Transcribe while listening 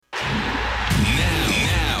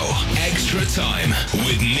Time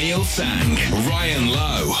with Neil Sang, Ryan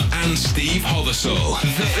Lowe and Steve Hothersall.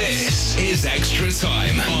 This is Extra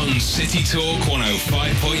Time on City Talk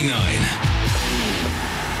 105.9.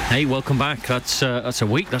 Hey, welcome back. That's a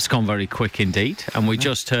week that's gone very quick indeed. And we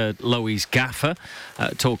just heard Loewy's gaffer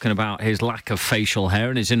talking about his lack of facial hair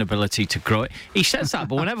and his inability to grow it. He says that,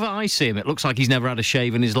 but whenever I see him, it looks like he's never had a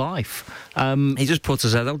shave in his life. He just puts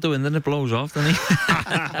his head out the window and it blows off, doesn't he?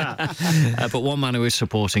 But one man who is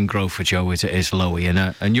supporting growth for Joe is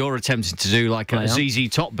Loewy, and you're attempting to do like a ZZ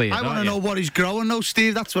Top beard. I want to know what he's growing, though,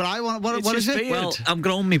 Steve. That's what I want. What is it? Beard. Well, I'm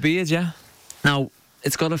growing my beard, yeah. Now,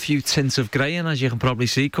 it's got a few tints of grey in, as you can probably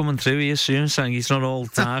see coming through here soon. Saying it's not all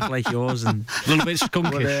dark like yours, and a little bit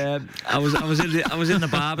skunkish. I was in the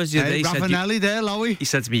barber's the other day. Ravanelli there, Lowy. He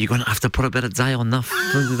said to me, "You're going to have to put a bit of dye on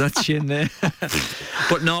that chin there."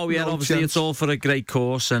 But no, yeah, obviously it's all for a great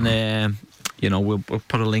cause, and we'll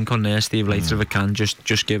put a link on there, Steve, later if I can.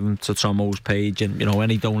 Just give them to Tomo's page, and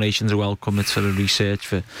any donations are welcome. It's for the research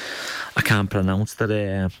for I can't pronounce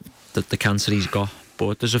the cancer he's got.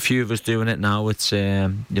 But there's a few of us doing it now. It's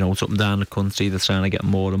it's up and down the country. They're trying to get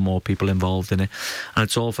more and more people involved in it, and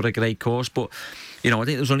it's all for a great cause. But I think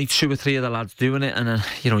there's only 2 or 3 of the lads doing it, and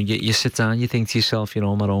you sit down, you think to yourself, my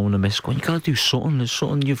own and miss, going, you got to do something. There's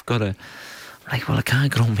something you've got to. Like, well, I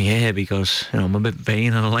can't grow my hair because I'm a bit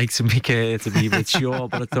vain and I like to make hair to be a bit short.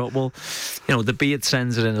 But I thought, well, the beard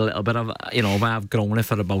sends it in a little bit. I've grown it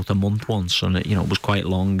for about a month once, and it was quite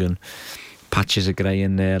long and patches of grey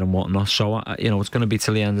in there and whatnot. So it's going to be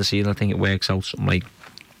till the end of the season. I think it works out something like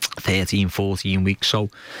 13, 14 weeks. So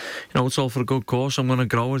it's all for a good cause. I'm going to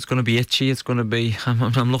grow. It's going to be itchy. It's going to be.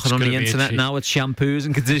 I'm looking on the internet now at shampoos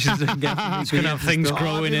and conditioners. It's going to have things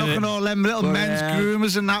growing in it. Looking all them little men's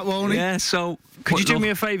groomers and that, won't he? Yeah. So could you do me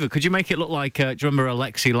a favour? Could you make it look like? Do you remember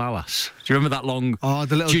Alexi Lalas? Do you remember that long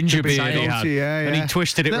the little ginger beard he had? Yeah. And he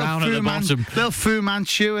twisted it round at the bottom. Little Fu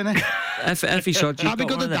Manchu, innit? Effie Sodgy. I'd be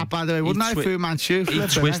good at that, by the way, wouldn't I? Fu Manchu. He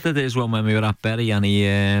twisted his one when we were at Bury, and he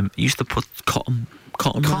used to put cotton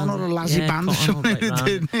or a lassie band or something.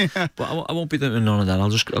 But I won't be doing none of that. I'll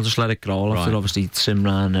just let it grow. I'll have to obviously trim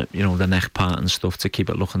round the neck part and stuff to keep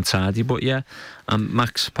it looking tidy. But yeah,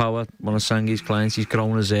 Max Power, one of Sangy's clients, he's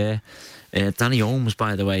grown his hair. Danny Holmes,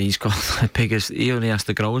 by the way, he's got the biggest. He only has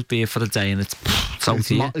to grow his beard for a day, and it's out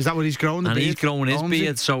here. Is that what he's growing? And he's growing his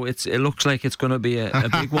beard, so it looks like it's going to be a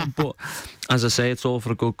big one. But as I say, it's all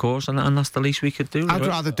for a good cause, and that's the least we could do. I'd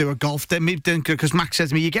rather do a golf day, because Max said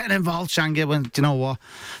to me, "You're getting involved, Shangy." When do you know what?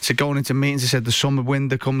 I said, going into meetings. I said the summer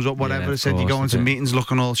winter comes up, whatever. Yeah, I said, you go into meetings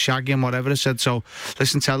looking all shaggy and whatever. I said, so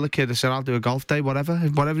listen, tell the kid. I said, I'll do a golf day, whatever he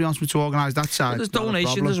wants me to organise that side. But there's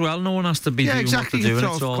donations as well. No one has to be doing exactly. what to do.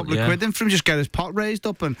 Throw a couple of quid in for him, just get his pot raised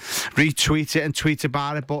up and retweet it and tweet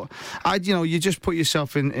about it. But you just put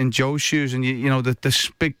yourself in Joe's shoes, and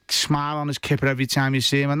the big smile on his kipper every time you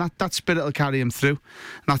see him, and that spirit will carry him through.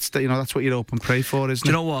 And that's what you hope and pray for, isn't it? Do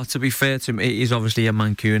you know what? To be fair to him, he's obviously a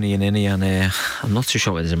Mancunian, isn't he? And I'm not too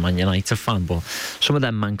sure whether he's a Man United fan, but some of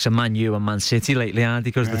them Mancs are Man U and Man City lately, aren't they?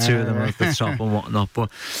 Because the two of them are at the top and whatnot.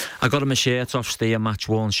 But I got him a shirt off Steve, a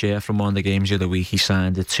match-worn shirt from one of the games the other week. He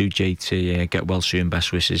signed it to JT, get well soon,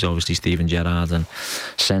 best wishes, obviously Steven Gerrard, and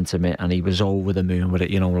sent him it, and he was over the moon with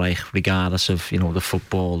it, like regardless of the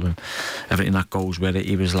football and everything that goes with it.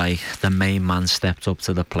 He was like the main man, stepped up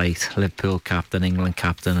to the plate, Liverpool captain, England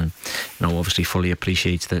captain, and obviously fully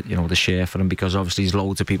appreciates the share for him, because obviously there's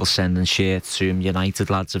loads of people sending shirts to him. United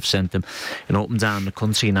lads have sent him up and down the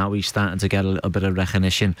country. Now he's starting to get a little bit of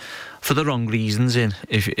recognition for the wrong reasons, in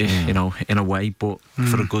a way, but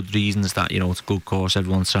for the good reasons, that it's a good cause.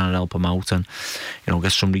 Everyone's trying to help him out, and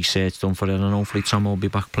get some research done for it, and hopefully Tom will be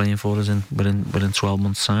back playing for us within 12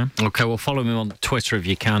 months time. Okay, well, follow him on Twitter if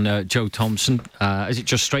you can. Joe Thompson, is it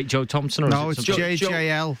just straight Joe Thompson, or no, is it's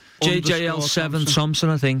JJL JJL7 Thompson,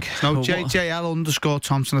 I think. No,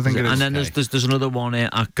 JJL_Thompson, I think it is. And then there's another one here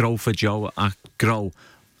at Grow for Joe, at Grow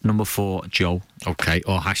 #4 Joe. Okay,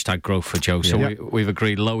 or hashtag Grow for Joe. So we've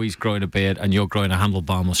agreed Loewy's growing a beard and you're growing a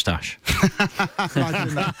handlebar moustache. I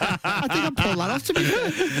think I'll pull that off, to be fair.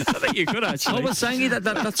 I think you could, actually. I was saying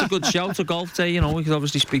that's a good shout, a golf day. We could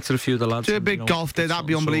obviously speak to a few of the lads. Do a big golf day, that'd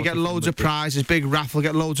be unbelievable. Get loads of prizes, big raffle,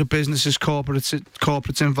 get loads of businesses,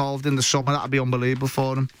 corporates involved in the summer. That'd be unbelievable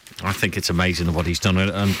for them. I think it's amazing what he's done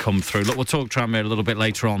and come through. Look, we'll talk Tranmere a little bit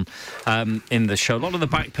later on in the show. A lot of the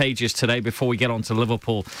back pages today, before we get on to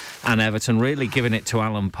Liverpool and Everton, really giving it to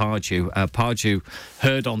Alan Pardew. Pardew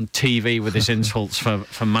heard on TV with his insults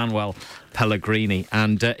for Manuel Pellegrini,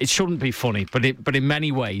 and it shouldn't be funny, but in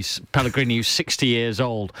many ways, Pellegrini, who's 60 years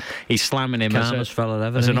old, he's slamming him as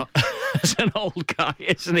an old guy,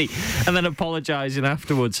 isn't he? And then apologising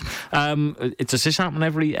afterwards. Does this happen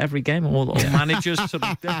every game? All managers sort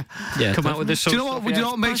of come out with this sort of stuff? Do you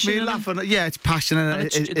know what makes me laugh? Yeah, it's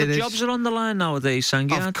passionate. The jobs are on the line nowadays,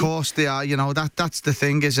 Sangi. Of course they are. You know, that's the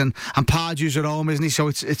thing is, and Pardew's at home, isn't he? So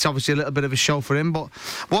it's obviously a little bit of a show for him. But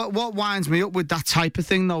what winds me up with that type of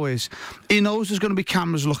thing, though, is he knows there's going to be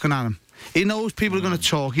cameras looking at him. He knows people are going to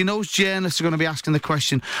talk. He knows journalists are going to be asking the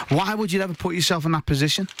question, why would you ever put yourself in that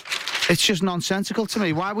position? It's just nonsensical to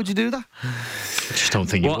me. Why would you do that? I just don't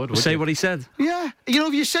think you would say you? What he said? Yeah. You know,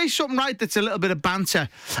 if you say something right that's a little bit of banter,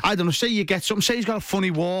 I don't know, say you get something, say he's got a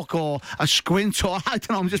funny walk or a squint or, I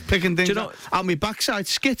don't know, I'm just picking things out my backside,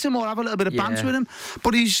 skit him or have a little bit of banter with him.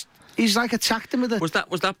 But he's like attacked him with it. Was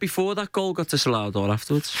that before that goal got disallowed or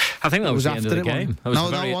afterwards? I think that was the end of the game. No,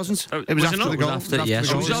 it wasn't. It was after the goal.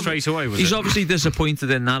 Straight away. He's obviously disappointed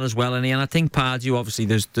in that as well, and I think Pardew, obviously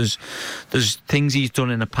there's things he's done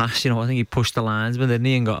in the past. You know, I think he pushed the linesman, didn't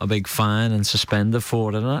he, and got a big fine and suspended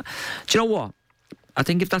for it. And do you know what? I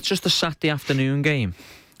think if that's just a Saturday afternoon game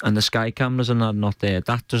and the Sky cameras are not there,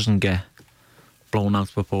 that doesn't get blown out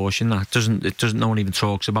of proportion. No one even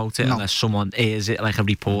talks about it unless someone hears it, like a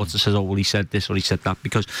reporter says, oh well, he said this or he said that,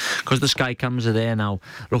 because the Sky cameras are there now.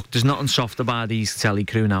 Look, there's nothing soft about these telly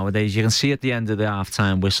crew nowadays. You can see at the end of the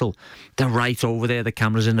half-time whistle, they're right over there, the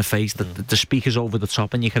camera's in the face, the speaker's over the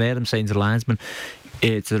top, and you can hear them saying to the linesman,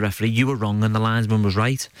 to the referee, you were wrong and the linesman was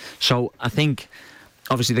right. So I think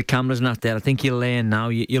obviously the camera's not there. I think you learn now.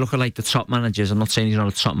 You look at like the top managers. I'm not saying he's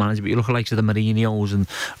not a top manager, but you look at like the Mourinho's and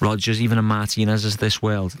Rodgers, even a Martinez's this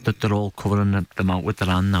world, that they're all covering them out with their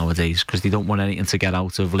hand nowadays because they don't want anything to get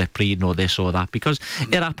out of lip reading or this or that, because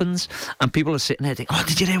it happens and people are sitting there thinking, oh,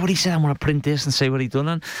 did you hear what he said? I'm going to print this and say what he done,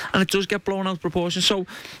 and it does get blown out of proportion. So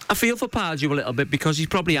I feel for Pardew a little bit because he's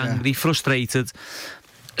probably angry, frustrated,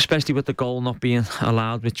 especially with the goal not being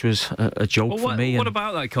allowed, which was a joke for me. What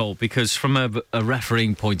about that goal? Because from a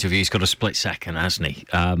refereeing point of view, he's got a split second, hasn't he?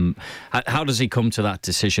 How does he come to that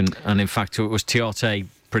decision? And in fact, it was Tiote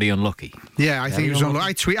pretty unlucky. Yeah, I think he was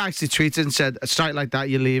unlucky. I actually tweeted and said, a strike like that,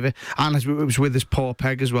 you leave it. And it was with his poor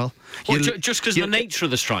peg as well. Just because the nature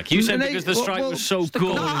of the strike? You said because the strike was so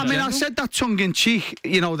good. No, I mean, I said that tongue-in-cheek,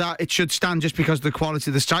 you know, that it should stand just because of the quality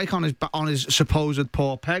of the strike on his supposed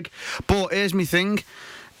poor peg. But here's my thing.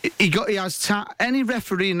 He has any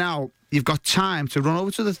referee now. You've got time to run over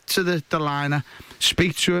to the liner,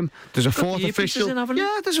 speak to him. There's a fourth official.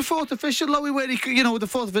 There's a fourth official. Where the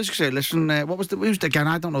fourth official say, "Listen, who's again?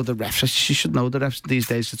 I don't know the refs. She should know the refs these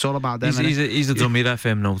days. It's all about them." He's a dummy ref,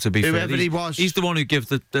 him now. To be fair, whoever he was, he's the one who gave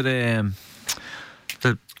the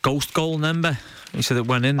ghost goal number. He said it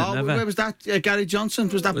went in. Where was that? Gary Johnson.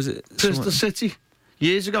 Was it Crystal City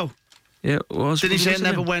years ago? Yeah, it was. Did he say it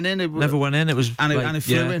never went in? Never went in. It was and it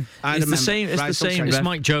flew in. It's the same. It's the same. It's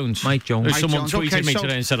Mike Jones. Someone tweeted me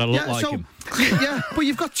today and said I look like him. Yeah, but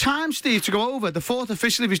you've got time, Steve, to go over. The fourth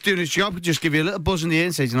official, if he's doing his job, could just give you a little buzz in the ear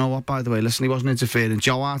and say, you know what? By the way, listen, he wasn't interfering.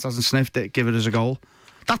 Joe Hart hasn't sniffed it. Give it as a goal.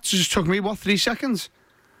 That just took me 3 seconds.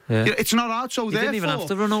 Yeah. It's not hard, so he didn't even have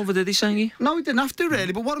to run over, did he, Sangi? No, he didn't have to,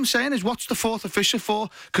 really. But what I'm saying is, what's the fourth official for?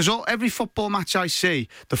 Because every football match I see,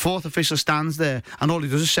 the fourth official stands there, and all he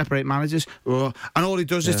does is separate managers, and all he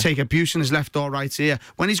does is take abuse in his left or right ear.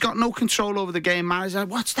 When he's got no control over the game, managers are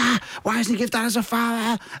like, what's that? Why doesn't he give that as a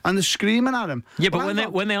foul? And they're screaming at him. Yeah,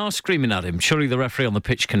 but when they are screaming at him, surely the referee on the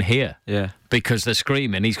pitch can hear. Yeah. Because they're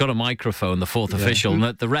screaming. He's got a microphone, the fourth official,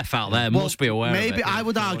 and the ref out there must be aware of it. Maybe I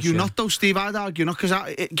would argue not, though, Steve. I'd argue not,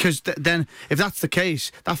 because then, if that's the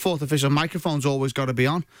case, that fourth official microphone's always got to be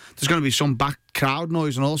on. There's going to be some back crowd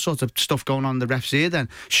noise and all sorts of stuff going on in the ref's ear then.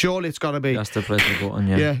 Surely it's got to be... That's the press the button,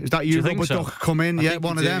 yeah. Yeah, is that you, Rubber Duck, come in? Yeah,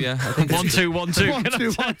 one of them. Yeah. 1 2 1 2. 1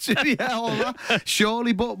 2 1 2, yeah, all that.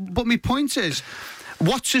 Surely, but my point is...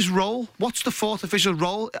 What's his role? What's the fourth official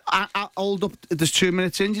role? Hold up, there's 2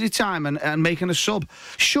 minutes injury time and making a sub.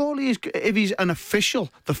 Surely, if he's an official,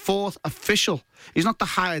 the fourth official, he's not the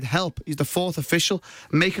hired help, he's the fourth official,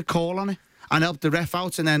 make a call on it and help the ref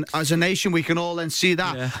out, and then as a nation we can all then see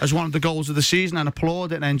that as one of the goals of the season and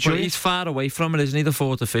applaud it and enjoy it. He's far away from it, isn't he, the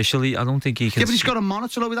fourth official? I don't think he can... Yeah, but he's got a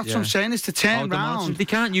monitor over, that's what I'm saying, is to turn round. They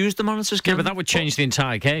can't use the monitors, Yeah, but that would change the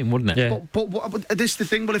entire game, wouldn't it? Yeah. But this is the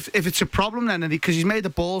thing, but if it's a problem then, because he's made the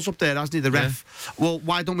balls up there, hasn't he, the ref, well,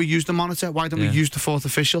 why don't we use the monitor? Why don't we use the fourth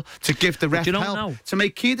official to give the ref help to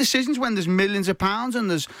make key decisions when there's millions of pounds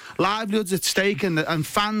and there's livelihoods at stake and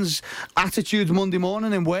fans' attitudes Monday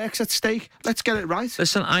morning and work's at stake? let's get it right.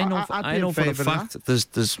 Listen, I know for a fact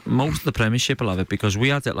there's most of the Premiership will have it, because we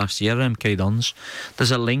had it last year at MK Dons.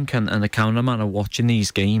 There's a link and the cameraman are watching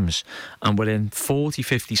these games, and within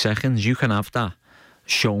 40-50 seconds you can have that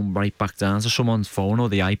shown right back down to someone's phone or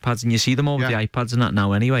the iPads, and you see them over the iPads and that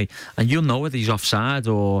now anyway, and you'll know whether he's offside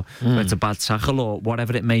or whether it's a bad tackle or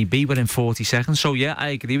whatever it may be within 40 seconds. So yeah, I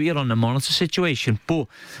agree with you on the monitor situation, but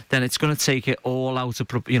then it's going to take it all out of,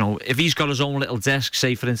 if he's got his own little desk,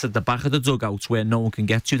 say for instance at the back of the dugouts where no one can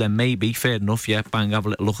get to, then maybe fair enough, bang, have a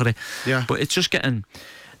little look at it. But it's just getting,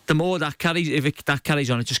 the more that carries, that carries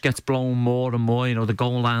on, it just gets blown more and more. The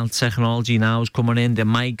goal line technology now is coming in, the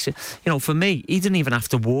mics. For me, he didn't even have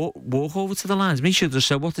to walk over to the lines. He should have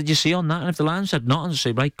said, "What did you see on that?" And if the line said nothing, just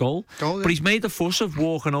say, "Right, goal." But he's made the fuss of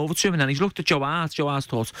walking over to him, and then he's looked at Joe Hart. Joe Hart's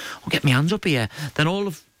thought, "I'll get my hands up here." Then all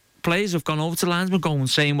of players have gone over to the linesman going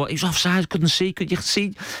saying, "What, he was offside, couldn't see." You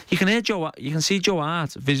can see Joe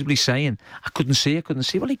Hart visibly saying, "I couldn't see."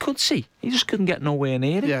 Well, he could see. He just couldn't get nowhere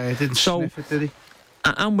near it. Yeah, he didn't sniff it, did he?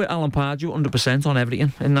 I'm with Alan Pardew 100% on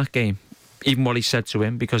everything in that game. Even what he said to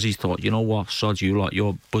him, because he thought, you know what, sod you lot,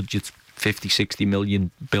 your budget's 50, 60 million,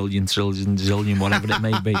 billion, trillion, zillion, whatever it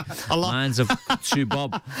may be. Mine's of 2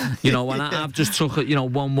 bob. And I've just took it,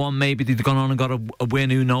 1-1, maybe they'd gone on and got a win,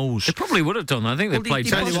 who knows. They probably would have done. I think they played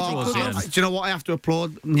better towards the end. Do you know what I have to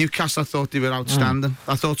applaud? Newcastle, I thought they were outstanding.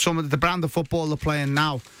 I thought some of the brand of football they're playing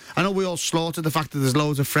now, I know we all slaughtered the fact that there's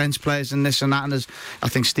loads of French players and this and that, and I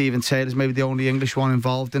think Stephen Taylor's maybe the only English one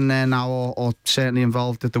involved in there now, or certainly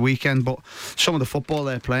involved at the weekend, but some of the football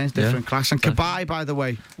they're playing is different class. And Cabaye, by the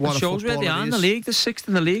way, what a footballer shows where they are in the league. They're 6th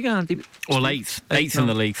in the league, aren't they? Well, 8th in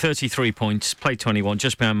the league, 33 points, played 21,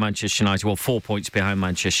 just behind Manchester United. Well, 4 points behind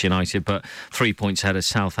Manchester United, but 3 points ahead of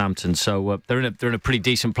Southampton. So they're in a pretty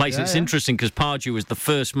decent place. It's interesting because Pardew was the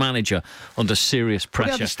first manager under serious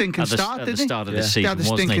pressure. He had a stinking start, at the start of the season. He had a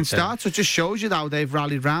stinking start, so it just shows you how they've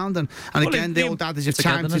rallied round. And again, the old adage of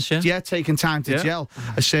taking time to gel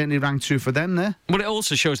has certainly rang true for them there. Well, it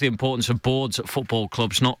also shows the importance of boards at football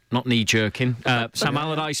clubs, not knee-jerking. Sam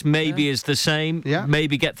Allardyce maybe is the same.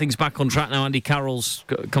 Maybe get things back on track now. Andy Carroll's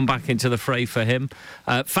come back into the fray for him.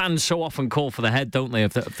 Fans so often call for the head, don't they,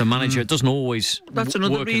 of the manager. It doesn't always That's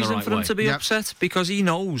another work reason in the right for him way. to be upset, because he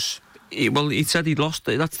knows. He said he'd lost.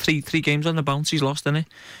 That's three games on the bounce. He's lost, isn't it?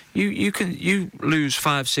 You lose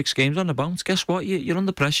 5-6 games on the bounce. Guess what? You're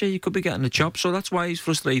under pressure. You could be getting the chop. So that's why he's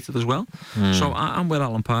frustrated as well. So I'm with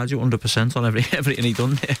Alan Pardew 100% on everything he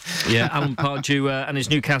done there. Yeah, Alan Pardew and his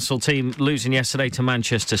Newcastle team losing yesterday to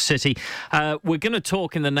Manchester City. We're going to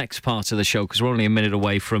talk in the next part of the show, because we're only a minute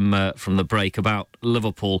away from the break, about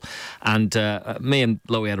Liverpool. And me and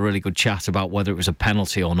Lowy had a really good chat about whether it was a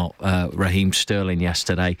penalty or not. Raheem Sterling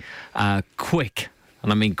yesterday. Quick,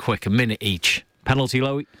 and I mean quick, a minute each. Penalty,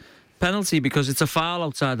 Lowy? Penalty, because it's a foul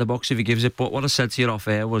outside the box if he gives it. But what I said to you off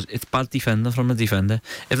air was, it's bad defender from a defender.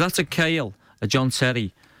 If that's a Cahill, a John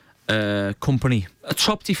Terry, Company, a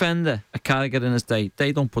top defender, a Carragher in his day,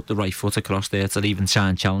 they don't put the right foot across there to even try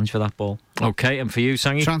and challenge for that ball. Okay, and for you,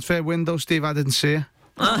 Sangy? Transfer window, Steve, I didn't see it.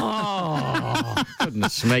 Oh,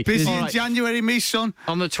 goodness me. Busy in January, me son.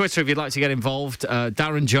 On the Twitter, if you'd like to get involved,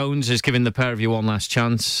 Darren Jones is giving the pair of you one last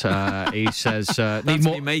chance. He says, need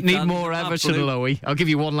more Everton, Lowy. I'll give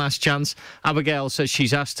you one last chance. Abigail says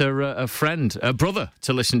she's asked her a brother,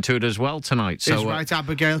 to listen to it as well tonight. So, right,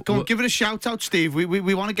 Abigail. Go on, give it a shout out, Steve. We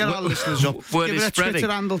want to get our listeners up. Give it a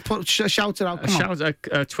Twitter handle. Shout it out. Come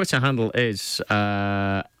on. Twitter handle is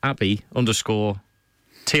Abby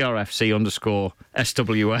 _TRFC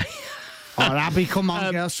 _SWA. Oh, Abby, come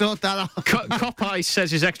on, girl, sort that out. Cop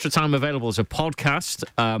says his Extra Time available as a podcast.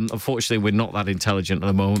 Unfortunately, we're not that intelligent at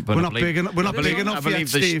the moment. But we're not big enough yet,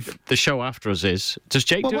 Steve. The show after us is. Does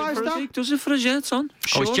Jake do it for us? Jake does it for us, yeah, it's on.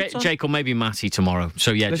 It's Jake or maybe Matty tomorrow.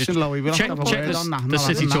 So yeah, listen, Lowy, we'll check the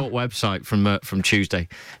City Talk website from Tuesday.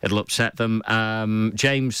 It'll upset them.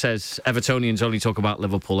 James says Evertonians only talk about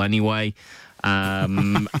Liverpool anyway.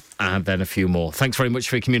 And then a few more. Thanks very much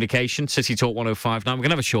for your communication. City Talk 105. Now we're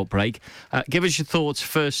going to have a short break. Give us your thoughts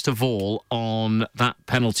first of all on that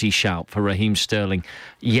penalty shout for Raheem Sterling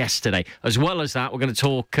yesterday. As well as that, we're going to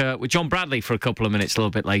talk with John Bradley for a couple of minutes a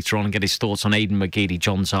little bit later on and get his thoughts on Aidan McGeady.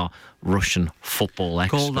 John's our Russian football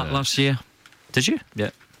expert. Called that last year. Did you?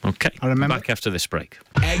 Yeah. Okay. I remember. Back after this break.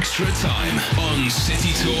 Extra Time on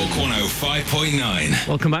City Talk 105.9.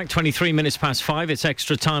 Welcome back. 23 minutes past 5. It's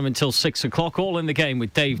Extra Time until 6 o'clock. All in the game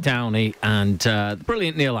with Dave Downey and the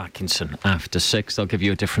brilliant Neil Atkinson after 6. They'll give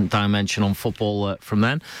you a different dimension on football from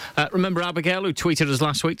then. Remember Abigail, who tweeted us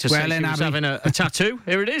last week to say she was having a tattoo?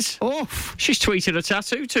 Here it is. Oh, She's tweeted a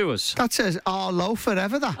tattoo to us. that says "Arlo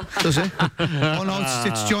forever." That does it? Oh no,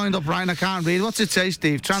 it's joined up right. I can't read. What's it say,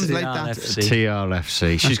 Steve? Translate that.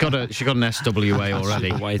 TRFC. She's got an SWA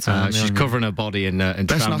already. She's covering her body in Let's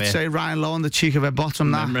not Tranmere. say Ryan Lowe on the cheek of her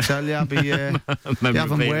bottom. That tell you, I'll be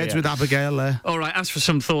having words with Abigail there. All right, as for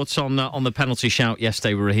some thoughts on the penalty shout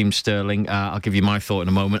yesterday with Raheem Sterling, I'll give you my thought in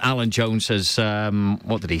a moment. Alan Jones says,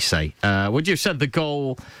 what did he say? Would you have said the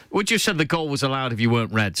goal was allowed if you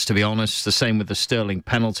weren't Reds, to be honest? The same with the Sterling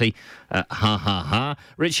penalty. Ha ha ha.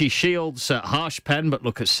 Richie Shields, harsh pen, but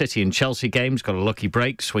look at City and Chelsea games. Got a lucky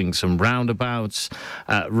break, swing some roundabouts.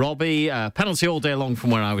 Robbie, penalty all day long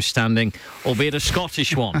from where I was standing, albeit a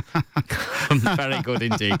Scottish one. Very good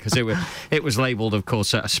indeed, because it was labelled, of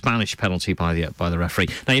course, a Spanish penalty by the referee.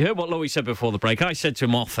 Now, you heard what Louis said before the break. I said to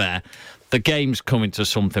him off air, the game's coming to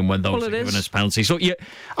something when those are giving us penalties. So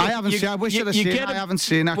I haven't seen. I wish I'd have seen. I haven't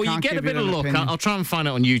seen. I well, can't you get give a bit you of an luck. opinion. I'll try and find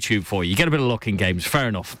it on YouTube for you. You get a bit of luck in games. Fair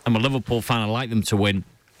enough. I'm a Liverpool fan. I like them to win.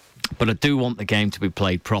 But I do want the game to be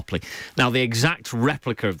played properly. Now, the exact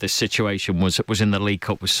replica of this situation was in the League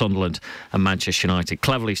Cup with Sunderland and Manchester United.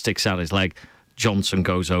 Cleverly sticks out his leg. Johnson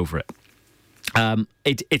goes over it.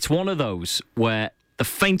 It's one of those where the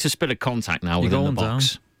faintest bit of contact now within the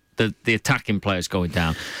box, the attacking player's going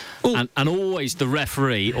down. And always the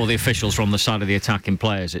referee or the officials are on the side of the attacking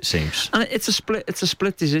players, it seems. And it's a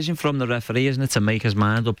split decision from the referee, isn't it, to make his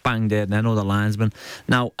mind up, bang there and then, or the linesman.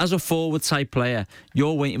 Now, as a forward type player,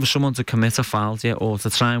 you're waiting for someone to commit a foul to you or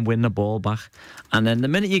to try and win the ball back. And then the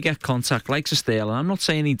minute you get contact, like Sterling, I'm not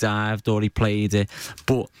saying he dived or he played it,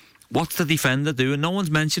 but what's the defender doing? No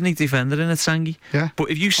one's mentioning the defender in it, Sangi. Yeah.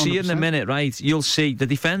 But if you see 100%. in a minute, right, you'll see the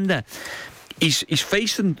defender. He's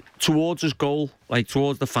facing towards his goal, like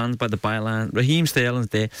towards the fans by the byline. Raheem Sterling's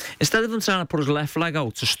there. Instead of him trying to put his left leg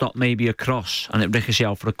out to stop maybe a cross and it ricochets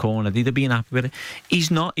out for a corner, they'd have been happy with it.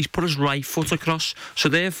 He's not. He's put his right foot across. So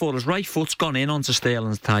therefore, his right foot's gone in onto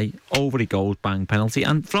Sterling's thigh. Over he goes, bang, penalty.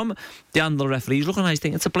 And from the hand of the referee, he's looking at it, he's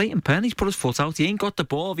thinking, it's a blatant pen. He's put his foot out. He ain't got the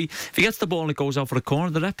ball. If he gets the ball and it goes out for a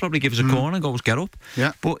corner, the ref probably gives a corner and goes, get up.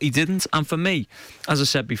 Yeah. But he didn't. And for me, as I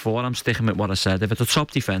said before, I'm sticking with what I said. If it's a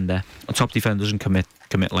top defender doesn't commit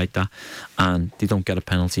like that, and they don't get a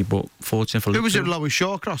penalty. But fortunately for Who was it, Louis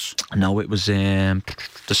Shawcross? No, it was the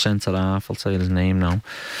centre half. I'll tell you his name now.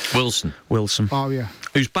 Wilson. Oh yeah.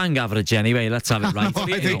 Who's bang average anyway. Let's have it right.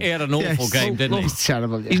 He had an awful game, didn't he? He's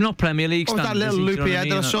terrible. Yeah. He's not Premier League Oh, that standard. little is he? Do loopy you know what I head.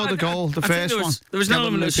 mean? I saw the goal, the I first think one. there was an Little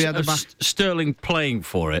element loopy at the of back. Sterling playing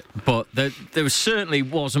for it, but there certainly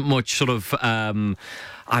wasn't much sort of.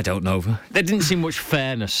 I don't know. There didn't seem much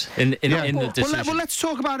fairness in the decision. Well, let's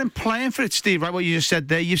talk about him playing for it, Steve. Right, what you just said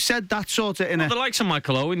there. You said that sort of in a. The likes of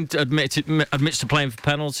Michael Owen admits to playing for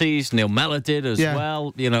penalties. Neil Mellor did as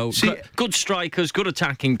well. You know, good strikers, good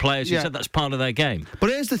attacking players. He said that's part of their game.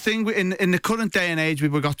 But here's the thing: in the current day and age,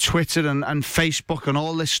 we've got Twitter and Facebook and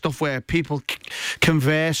all this stuff where people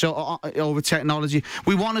converse over technology.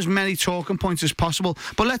 We want as many talking points as possible.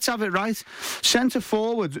 But let's have it right. Centre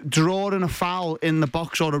forward drawing a foul in the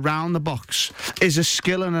box or around the box is a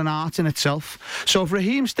skill and an art in itself. So if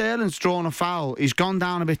Raheem Sterling's drawn a foul, he's gone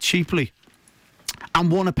down a bit cheaply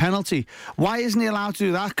and won a penalty. Why isn't he allowed to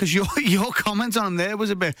do that? Because your comment on him there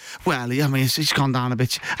was a bit, well, I mean, he's gone down a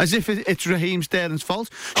bit, as if it's Raheem Sterling's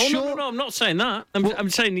fault. Oh, sure. No, I'm not saying that.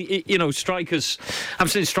 I'm saying, you know, strikers. I'm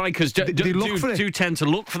saying strikers do tend to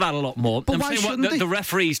look for that a lot more. But I'm why saying shouldn't they? The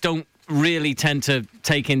referees don't really tend to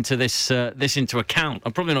take into this into account.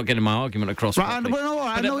 I'm probably not getting my argument across. Right, I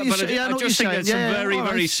know what you're saying. I just think there's some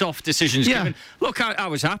very soft decisions given. Look, I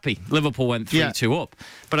was happy Liverpool went 3-2 up,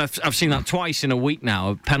 but I've seen that twice in a week now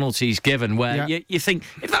of penalties given where you think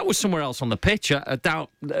if that was somewhere else on the pitch, I doubt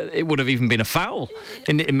it would have even been a foul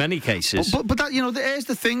in many cases. But that, you know, here's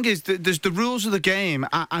the thing: is there's the rules of the game,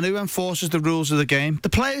 and who enforces the rules of the game? The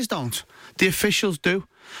players don't. The officials do.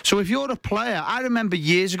 So if you're a player, I remember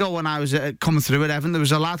years ago when I was coming through at Everton, there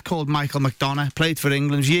was a lad called Michael McDonough, played for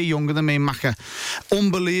England, a year younger than me, Macca,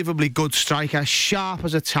 unbelievably good striker, sharp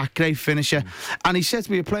as a tack, great finisher. And he said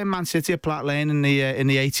to me, "You're playing Man City at Platt Lane in the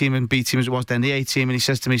A team and B team as it was then, the A team." And he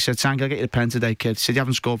says to me, he said, "Tank, I'll get you the pen today, kid." He said, "You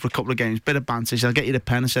haven't scored for a couple of games, bit of banter." He said, "I'll get you the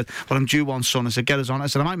pen." I said, "Well, I'm due one, son." I said, "Get us on it." I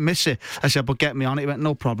said, "I might miss it." I said, "But get me on it." He went,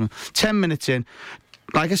 "No problem." 10 minutes in,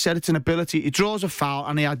 like I said, it's an ability. He draws a foul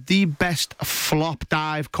and he had the best flop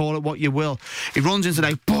dive, call it what you will. He runs into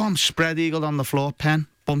that, boom, spread eagled on the floor, pen.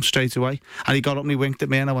 bump straight away. And he got up and he winked at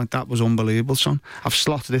me and I went, that was unbelievable, son. I've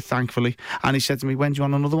slotted it, thankfully. And he said to me, when do you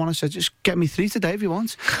want another one? I said, just get me 3 today if you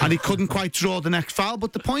want. And he couldn't quite draw the next foul.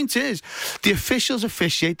 But the point is, the officials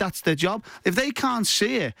officiate, that's their job. If they can't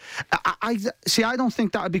see it, I don't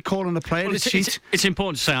think that would be calling a player to cheat. It's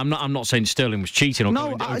important to say, I'm not saying Sterling was cheating or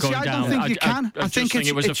going I down. don't think you can. I think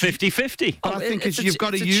it was a 50-50. I think you've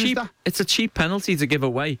got to use that. It's a cheap penalty to give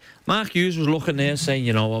away. Mark Hughes was looking there saying,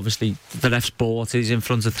 you know, obviously the ref's bought, he's in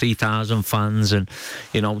front of 3,000 fans and,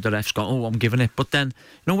 you know, the ref's gone, oh, I'm giving it. But then,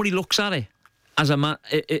 you know what he looks at it? As a man,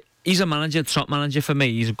 he's a manager, top manager for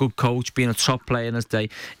me. He's a good coach, being a top player in his day.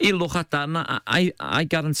 He'll look at that and I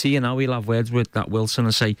guarantee you now he'll have words with that Wilson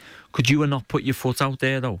and say, could you not put your foot out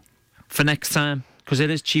there, though, for next time? Because it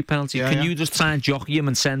is cheap penalty. Can you just try and jockey him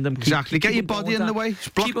and send him? Exactly. Get your body in the way.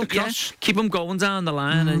 Block the cross. Keep him going down the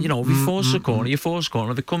line. And, you know, if he forces a corner, you force a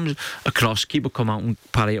corner. If it comes across, keep it come out and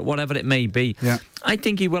parry it, whatever it may be. Yeah. I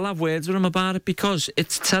think he will have words with him about it because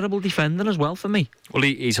it's terrible defending as well for me. Well,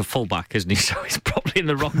 he's a full-back, isn't he? So he's probably in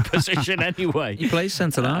the wrong position anyway. He plays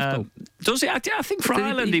centre-half, though. Does he? I think for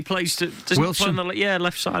Ireland he plays to... Wilson. Play on the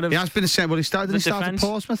left side of... He has been the same. Well, he started at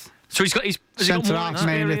Portsmouth. So he's got centre-half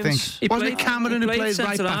mainly, I think. Wasn't it Cameron who played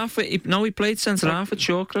right back? He played centre-half at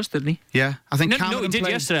Shawcross, didn't he? Yeah, I think Cameron No, he did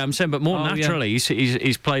yesterday, I'm saying, but more naturally,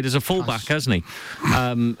 he's played as a full-back, hasn't he?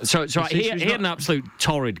 So he had an absolute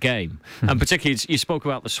torrid game. And particularly, you spoke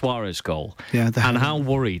about the Suarez goal. Yeah, and how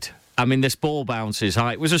worried. I mean, this ball bounces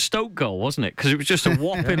high. It was a Stoke goal, wasn't it? Because it was just a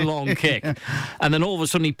whopping long kick. And then all of a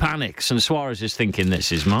sudden he panics and Suarez is thinking,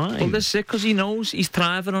 this is mine. Well, this is it, because he knows he's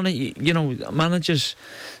thriving on it. You know, managers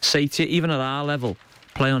say to you, even at our level,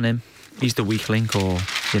 play on him. He's the weak link, or,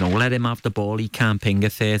 you know, let him have the ball. He can't ping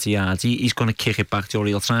it 30 yards. He's going to kick it back to you, or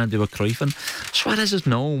he'll try and do a Cruyff. And Suarez has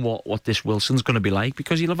known what this Wilson's going to be like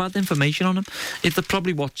because he'll have had information on him. He'll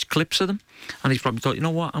probably watch clips of them, and he's probably thought, you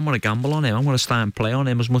know what, I'm going to gamble on him. I'm going to start and play on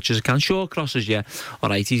him as much as I can. Sure, crosses, yeah. All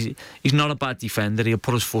right, he's not a bad defender. He'll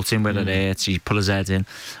put his foot in where it hurts. He'll put his head in.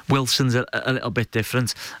 Wilson's a little bit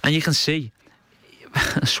different. And you can see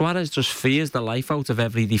Suarez just fears the life out of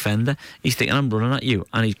every defender. He's thinking, I'm running at you,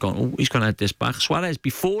 and he's gone, oh, he's going to head this back. Suarez,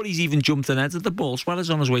 before he's even jumped and headed the ball, Suarez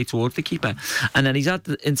on his way towards the keeper, and then he's had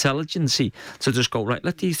the intelligence to just go, right,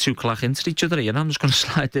 let these two clack into each other here, and I'm just going to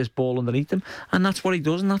slide this ball underneath him, and that's what he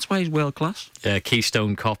does, and that's why he's world class.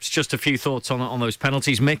 Keystone Cops. Just a few thoughts on those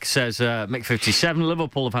penalties. Mick says, Mick 57,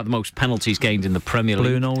 Liverpool have had the most penalties gained in the Premier League.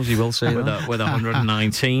 Blue nose, he will say that. With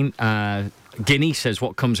 119. Guinea says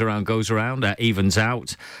what comes around goes around, evens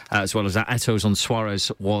out, as well as that. Eto's on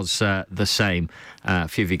Suarez was the same. A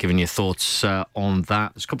few of you giving your thoughts on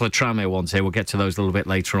that. There's a couple of Tranmere ones here. We'll get to those a little bit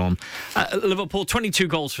later on. Liverpool, 22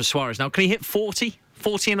 goals for Suarez. Now, can he hit 40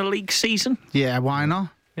 in a league season? Yeah, why not?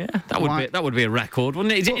 Yeah, that would be a record,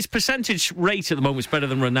 wouldn't it? His percentage rate at the moment is better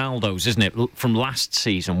than Ronaldo's, isn't it? From last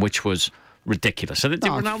season, which was ridiculous. So did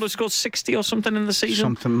Ronaldo score 60 or something in the season?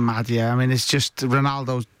 Something mad, yeah. I mean, it's just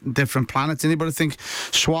Ronaldo's different planets. Anybody think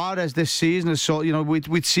Suarez this season is so, you know,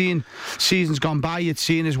 we'd seen seasons gone by, you'd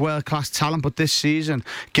seen his world-class talent, but this season,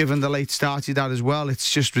 given the late start he'd had as well,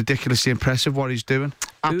 it's just ridiculously impressive what he's doing.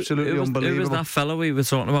 Absolutely unbelievable. Who was that fellow we were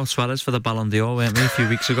talking about, Suarez, for the Ballon d'Or, weren't we, a few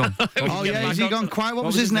weeks ago? Oh yeah, has he gone quiet? What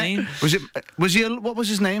was his name? What was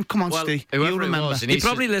his name? Come on, Steve. You'll remember. He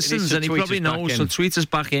probably listens and he probably knows, so tweet us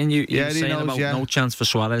back in. You're saying about no chance for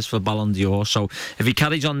Suarez for Ballon d'Or, so if he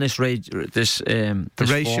carries on this ratio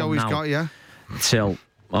he's got, yeah, till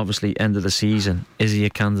obviously end of the season, is he a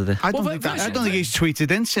candidate? I don't think he's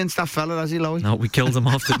tweeted in since that fella, has he, Lowy? No, we killed him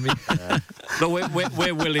off, didn't we? But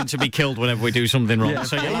we're willing to be killed whenever we do something wrong,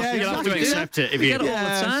 so you'll have to accept it. We get it all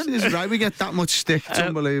the time. It's right, we get that much stick. It's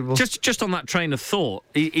unbelievable. Just on that train of thought,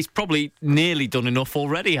 he's probably nearly done enough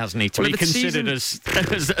already, hasn't he, to be considered as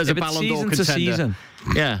a Ballon d'Or contender? Season,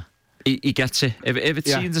 yeah. He gets it. If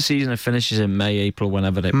it's season to season, it finishes in May, April,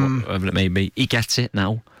 whenever it may be. He gets it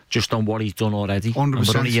now, just on what he's done already.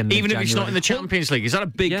 100%. Even if he's not in the Champions League, is that a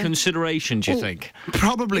big consideration, do you think?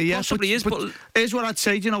 Probably, yes. Possibly is, but here's what I'd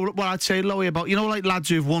say. Do you know what I'd say, Lowy, about, you know, like lads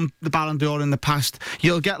who've won the Ballon d'Or in the past,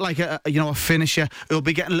 you'll get like a finisher who'll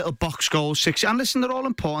be getting little box goals, 6. And listen, they're all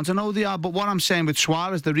important, I know they are, but what I'm saying with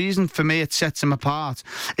Suarez, the reason for me it sets him apart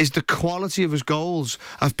is the quality of his goals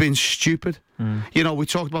have been stupid. You know, we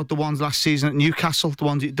talked about the ones last season at Newcastle, the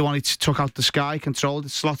one he took out the sky, controlled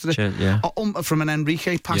it, slotted it. From an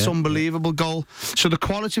Enrique pass, unbelievable goal. So the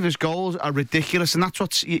quality of his goals are ridiculous, and that's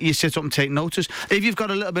what you sit up and take notice. If you've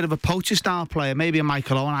got a little bit of a poacher style player, maybe a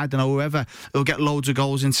Michael Owen, I don't know, whoever, who'll get loads of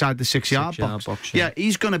goals inside the 6-yard box. Yeah,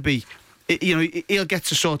 he's going to be, you know, he'll get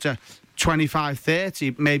to sort of 25,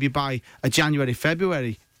 30, maybe by a January,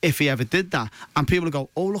 February, if he ever did that. And people will go,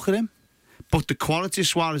 oh, look at him. But the quality of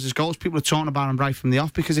Suarez's goals, people are talking about him right from the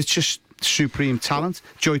off because it's just supreme talent.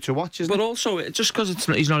 Joy to watch, isn't it? But also, just because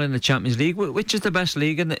he's not in the Champions League, which is the best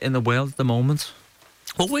league in the world at the moment?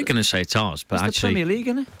 Well, we're going to say it's ours, but It's actually... the Premier League,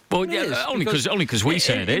 isn't it? Well, yeah, only because we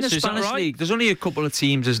say it is. In the Is that Spanish right? league, there's only a couple of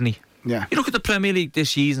teams, isn't he? Yeah. You look at the Premier League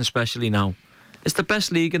this season, especially now. It's the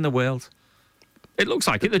best league in the world. It looks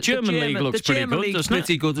like it. The German league looks pretty good, doesn't it?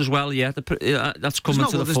 Pretty good as well, yeah. That's coming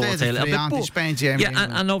to the forte a little bit. Spain, Germany,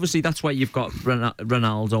 yeah, and obviously that's why you've got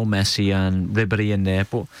Ronaldo, Messi and Ribery in there.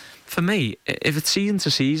 But for me, if it's season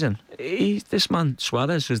to season, this man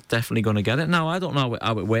Suarez is definitely going to get it. Now, I don't know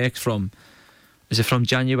how it works from... Is it from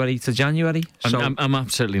January to January? I'm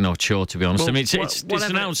absolutely not sure, to be honest. Well, I mean, it's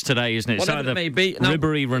announced today, isn't it? It's either Ribery,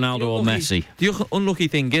 Ronaldo or Messi. The unlucky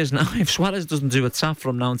thing is now, if Suarez doesn't do a tap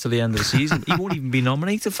from now until the end of the season, he won't even be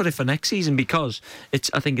nominated for it for next season because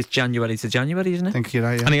I think it's January to January, isn't it? I think you're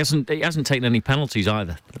right, yeah. And he hasn't taken any penalties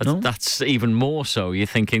either. That's even more so. You're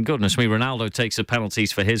thinking, goodness me, Ronaldo takes the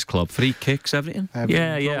penalties for his club. Free kicks, everything.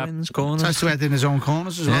 Yeah. Corners. Tries to head in his own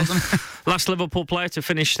corners as well, doesn't he? Last Liverpool player to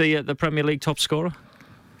finish the Premier League top scorer?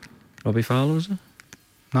 Robbie Fowler, was it?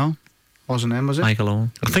 No, wasn't him, was it? Michael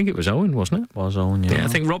Owen. I think it was Owen, wasn't it? Was Owen, yeah. I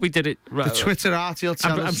think Robbie did it. The Twitter article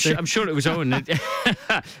tell us. I'm sure it was Owen.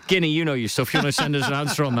 Guinea, you know your stuff. If you want to send us an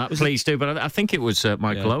answer on that, please do. But I think it was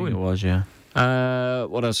Michael Owen. It was, yeah.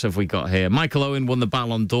 What else have we got here? Michael Owen won the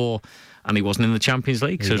Ballon d'Or, and he wasn't in the Champions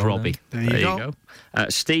League, says Robbie. There you go.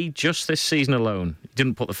 Steve, just this season alone, he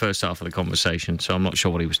didn't put the first half of the conversation, so I'm not sure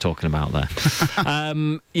what he was talking about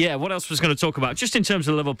there. What else was going to talk about? Just in terms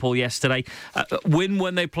of Liverpool yesterday, win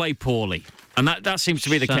when they play poorly. And that seems to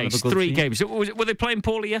be the case. 3 games. Were they playing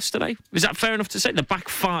poorly yesterday? Is that fair enough to say? The back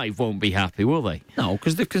 5 won't be happy, will they? No,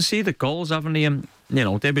 because they conceded goals, haven't they?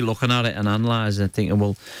 They'll be looking at it and analysing and thinking,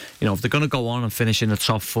 well, if they're going to go on and finish in the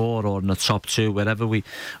top 4 or in the top 2, wherever we're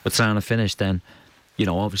trying to finish, then,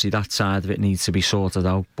 obviously that side of it needs to be sorted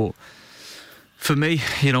out. But for me,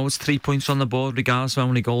 it's 3 points on the board, regardless of how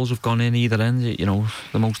many goals have gone in either end.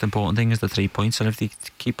 The most important thing is the 3 points, and if they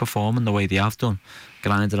keep performing the way they have done,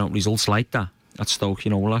 grinding out results like that at Stoke,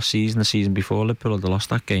 last season, the season before, Liverpool had lost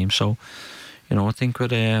that game. So, I think we're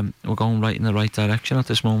going right in the right direction at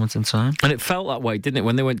this moment in time. And it felt that way, didn't it?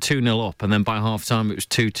 When they went 2-0 up, and then by half time it was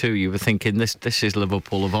 2-2. You were thinking, this is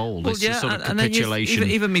Liverpool of old. Well, it's a sort of capitulation.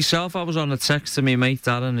 Even myself, I was on a text to me mate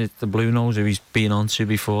Darren, the Blue Nose, who he's been on to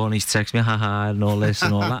before, and he's texted me, haha, and all this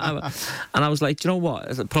and all that. And I was like, you know what?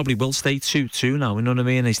 It probably will stay 2-2 now. You know what I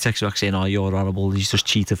mean? And he's texted back saying, oh, you're horrible. He's just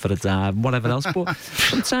cheated for a dive, and whatever else. But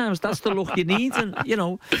sometimes that's the luck you need, and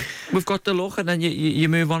we've got the luck, and then you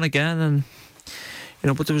move on again, and.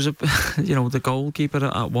 But there was the goalkeeper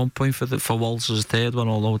at one point for Walter's third one,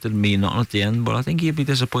 although it didn't mean nothing at the end. But I think he'd be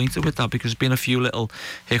disappointed with that because there's been a few little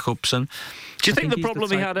hiccups. And do you think the problem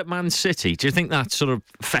he had at Man City? Do you think that sort of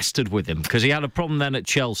festered with him? Because he had a problem then at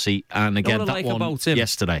Chelsea, and again that one about him,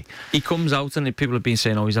 yesterday. He comes out and people have been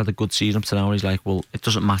saying, "Oh, he's had a good season up to now." And he's like, "Well, it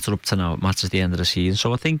doesn't matter up to now. It matters at the end of the season."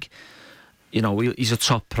 So I think. He's a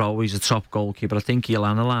top pro, he's a top goalkeeper. I think he'll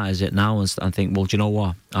analyse it now and think, well, do you know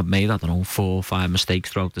what? I've made, 4 or 5 mistakes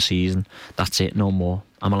throughout the season. That's it, no more.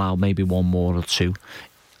 I'm allowed maybe 1 more or 2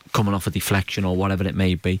 coming off a deflection or whatever it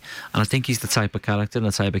may be. And I think he's the type of character and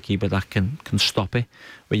the type of keeper that can stop it.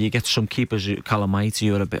 Where you get some keepers, Calamites,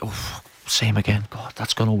 you're a bit, same again. God,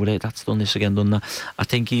 that's gone over there, that's done this again, done that. I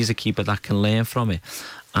think he's a keeper that can learn from it.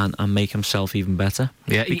 And make himself even better.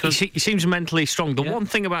 Yeah, because he seems mentally strong. The one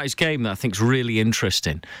thing about his game that I think is really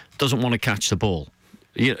interesting, doesn't want to catch the ball.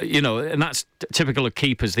 And that's typical of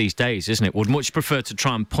keepers these days, isn't it? Would much prefer to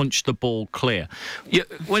try and punch the ball clear.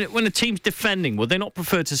 When a team's defending, would they not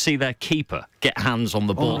prefer to see their keeper get hands on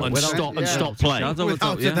the ball and stop play?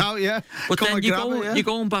 Without a doubt, yeah. But then you're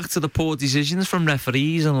going back to the poor decisions from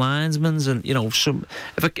referees and linesmen, and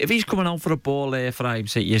if he's coming out for a ball there for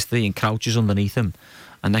yesterday and crouches underneath him,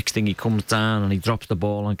 and next thing he comes down and he drops the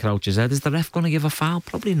ball and crouches head, is the ref going to give a foul?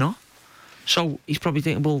 Probably not. So he's probably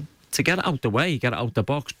thinking, well, to get it out the way, get it out the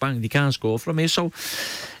box, bang, you can't score from here. So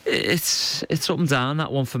it's up and down,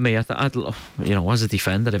 that one for me. I'd as a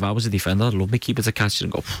defender, if I was a defender, I'd love my keeper to catch it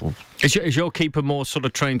and go. Is your keeper more sort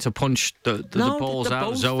of trained to punch the balls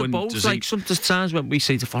out of zone? Like sometimes when we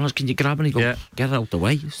say to followers, can you grab and he go, get it out the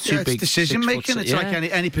way? It's too big. It's decision making. It's like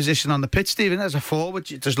any position on the pitch, Stephen. As a forward,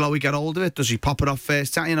 does Lowy get hold of it? Does he pop it off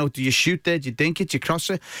first time? Do you shoot there? Do you dink it? Do you cross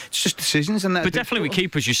it? It's just decisions. But definitely with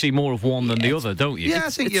keepers, you see more of one than the other, don't you? Yeah, I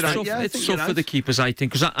think you're right. It's tough for the keepers, I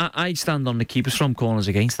think, because I stand on the keepers from corners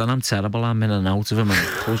against. Kingston, I'm terrible. I'm in and out of him and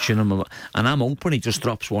pushing him. And I'm hoping he just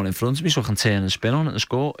drops one in front of me so I can turn and spin on it and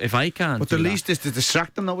score. If I can't. But the least is to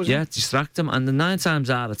distract him, though, isn't it? Yeah, distract him. And the 9 times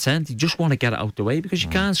out of 10, you just want to get it out the way because you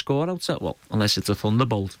can't score outside. Well, unless it's a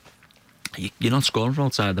thunderbolt. You're not scoring from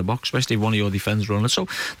outside the box, especially if one of your defenders running. So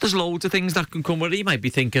there's loads of things that can come where he might be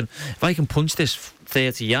thinking, if I can punch this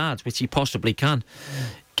 30 yards, which he possibly can,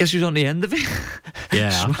 guess who's on the end of it?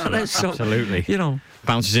 Yeah, absolutely. You know,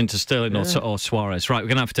 bounces into Sterling or Suarez. Right, we're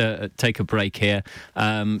going to have to take a break here.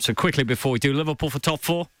 So quickly before we do, Liverpool for top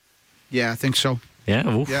 4? Yeah, I think so. Yeah,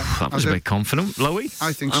 that was a bit confident. Lowy?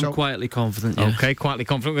 I think so. I'm quietly confident, yeah. Okay, quietly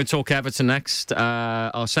confident. We're going to talk Everton next.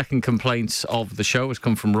 Our second complaint of the show has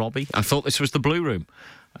come from Robbie. I thought this was the Blue Room.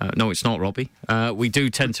 No, it's not, Robbie. We do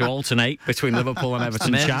tend to alternate between Liverpool and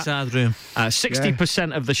Everton chat.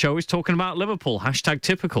 60% of the show is talking about Liverpool.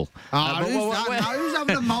 #typical. Who's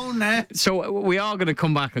having a moan there? So we are going to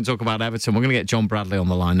come back and talk about Everton. We're going to get John Bradley on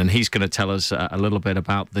the line, and he's going to tell us a little bit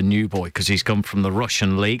about the new boy, because he's come from the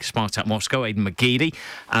Russian league, Spartak Moscow, Aiden McGeady.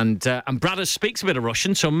 And Bradders speaks a bit of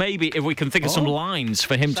Russian, so maybe if we can think of some lines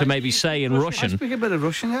for him to maybe say in Russian. I speak a bit of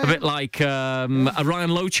Russian, yeah. A bit like a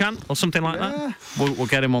Ryan Lowe chant or something like that. We'll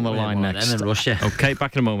get him on the line next. In Russia. Okay,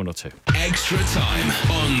 back in a moment or two. Extra time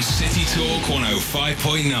on City Talk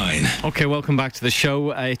 105.9. Okay, welcome back to the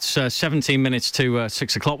show. It's 17 minutes to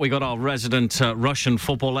 6 o'clock. We got our resident Russian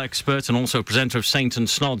football expert and also presenter of Saint and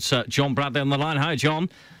Snods, John Bradley, on the line. Hi, John.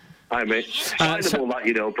 Hi, mate.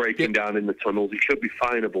 Finable, breaking down in the tunnels. It should be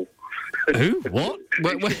finable. Who? What?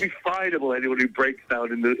 It should be finable, anyone who breaks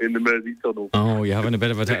down in the Mersey tunnel. Oh, you're having a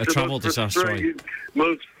bit of a travel disaster.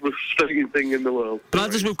 Most frustrating thing in the world.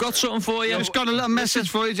 Brothers, we've got something for you. Just got a little message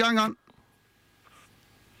for you, hang on.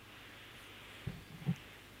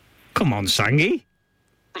 Come on, Sangi.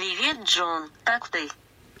 Привет, John. Как ты?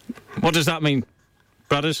 What does that mean,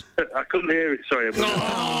 brothers? I couldn't hear it, sorry. I've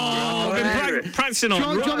been practicing on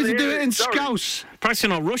John, do you want me to do it in Scouse?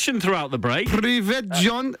 Practicing on Russian throughout the break. Privet,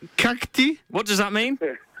 John, kakti. What does that mean?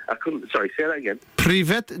 I couldn't, sorry, say that again.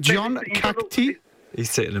 Privet, John, kakti. He's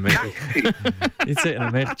sitting a minute. He's sitting a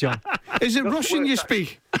minute, John. Is it Russian you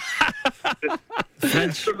speak? I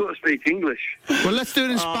struggle to speak English. Well, let's do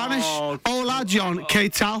it in Spanish. Hola, John. ¿Qué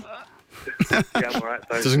tal? Yeah, I'm all right,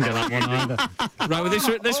 thanks. Doesn't get that one either. Right, well,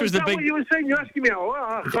 this was the big... what you were saying? You're asking me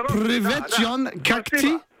Privet, John,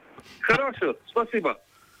 kakti. Хорошо, спасибо.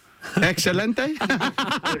 Excelente.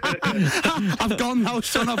 I've gone now,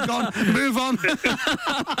 son. I've gone. Move on.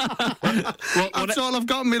 That's all I've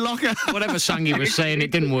got in my locker. Whatever Sangi was saying,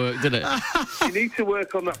 it didn't work, did it? You need to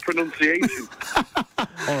work on that pronunciation.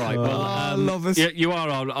 All right. Well, I love it. You are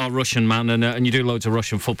our Russian man, and you do loads of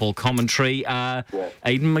Russian football commentary.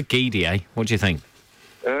 Aiden McGeady, eh? What do you think?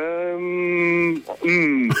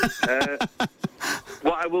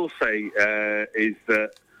 What I will say is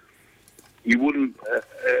that you wouldn't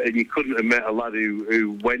and you couldn't have met a lad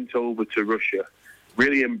who went over to Russia,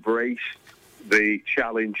 really embraced the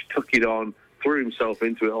challenge, took it on, threw himself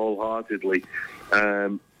into it wholeheartedly,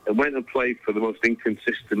 and went and played for the most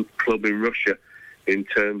inconsistent club in Russia in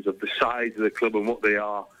terms of the size of the club and what they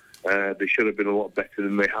are. They should have been a lot better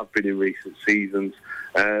than they have been in recent seasons.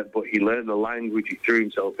 But he learned the language, he threw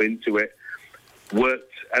himself into it,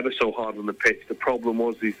 worked ever so hard on the pitch. The problem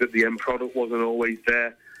was that the end product wasn't always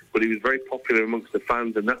there, but he was very popular amongst the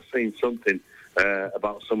fans, and that's saying something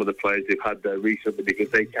about some of the players they've had there recently,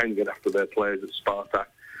 because they can get after their players at Spartak.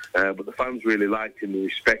 But the fans really liked him and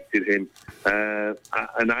respected him. And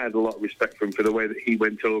I had a lot of respect for him for the way that he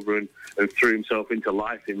went over and threw himself into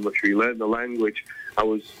life in Russia. He learned the language. I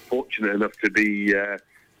was fortunate enough to be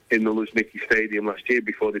in the Luzhniki Stadium last year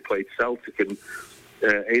before they played Celtic, and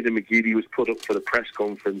Aiden McGeady was put up for the press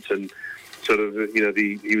conference, and sort of,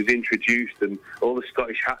 he was introduced, and all the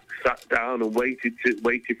Scottish hacks sat down and waited for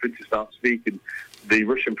him to start speaking. The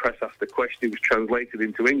Russian press asked a question, it was translated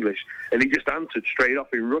into English, and he just answered straight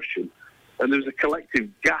off in Russian. And there was a collective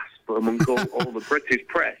gasp among all the British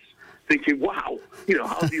press, thinking, wow,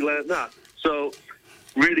 how's he learned that? So,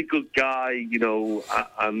 really good guy,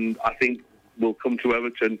 and I think will come to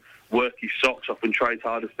Everton, work his socks off and try his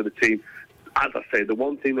hardest for the team. As I say, the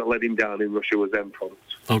one thing that let him down in Russia was end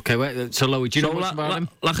products. Okay, wait, so Lowy, do you know much about him?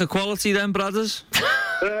 Lack of quality then, brothers?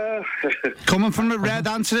 Coming from the red,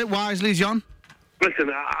 answer it wisely, John.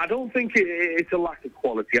 Listen, I don't think it's a lack of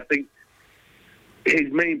quality. I think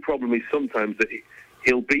his main problem is sometimes that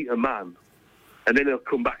he'll beat a man and then he'll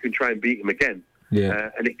come back and try and beat him again.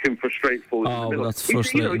 Yeah. And it can frustrate forwards in the middle. That's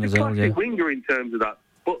frustrating he's a classic winger in terms of that.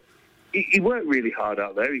 But he worked really hard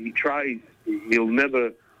out there. He tries. He'll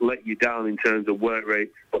never let you down in terms of work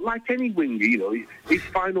rate. But like any winger, you know, his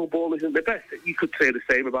final ball isn't the best. You could say the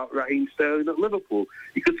same about Raheem Sterling at Liverpool.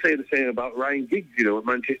 You could say the same about Ryan Giggs, you know, at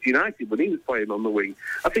Manchester United when he was playing on the wing.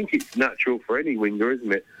 I think it's natural for any winger,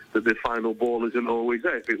 isn't it, that the final ball isn't always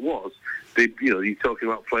there. If it was, you're talking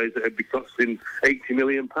about players that would be costing £80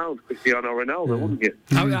 million, Cristiano Ronaldo, wouldn't you?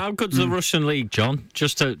 How good's the Russian league, John?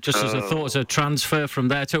 Just as a thought, as a transfer from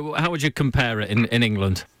there to, how would you compare it in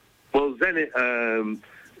England? Well, Zenit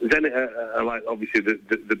are like obviously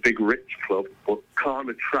the big rich club, but can't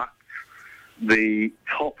attract the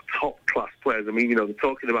top class players. I mean, you know, they're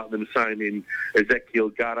talking about them signing Ezekiel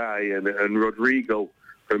Garay and Rodrigo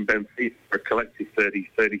from Benfica for a collective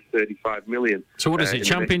 35 million. So what is it,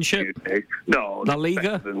 Championship? No, La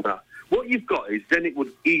Liga? Better than that. What you've got is Zenit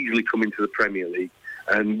would easily come into the Premier League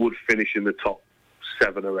and would finish in the top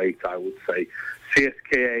 7 or 8, I would say.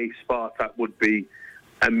 CSKA, Spartak would be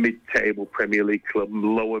a mid-table Premier League club,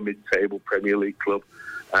 lower mid-table Premier League club,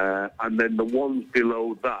 and then the ones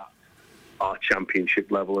below that are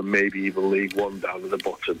Championship level and maybe even League One down at the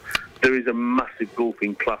bottom. There is a massive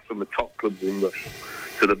gulfing class from the top clubs in Russia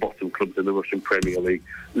to the bottom clubs in the Russian Premier League.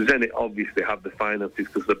 Zenit obviously have the finances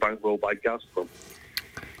because they're bankrolled by Gazprom.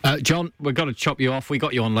 John, we've got to chop you off. We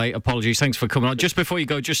got you on late. Apologies. Thanks for coming on. Just before you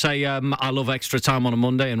go, just say, I love extra time on a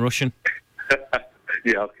Monday in Russian.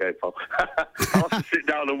 Yeah, okay, pal. I'll have to sit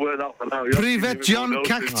down and word out for now. Privet, John,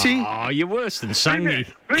 как ты? Oh, you're worse than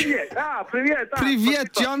Sangi. Привет.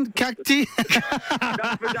 Privet, John, как ты?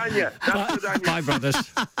 Bye, brothers.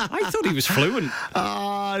 I thought he was fluent.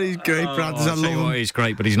 Oh, he's great, brothers. I I'll tell love you him. what, he's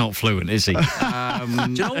great, but he's not fluent, is he? Do you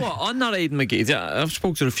know what? On that Aidan McGee, I've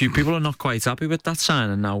spoken to a few people who are not quite happy with that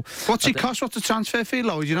signing now. What's it cost? What's the transfer fee,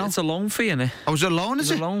 Lowe? Do you know? It's a loan fee, isn't it? Oh, is it a loan, is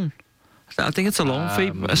It's it? a loan. I think it's a loan fee.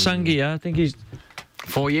 Sangi, yeah. I think he's...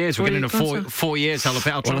 4 years. We're getting a 4 years. I'll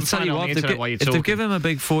try Well, I'll and tell find you out on what, the internet while you're if talking. they've given him a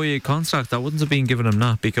big 4-year contract, I wouldn't have been giving him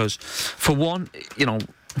that because, for one, you know,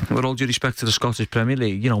 with all due respect to the Scottish Premier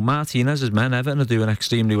League, you know, Martinez's men, Everton, are doing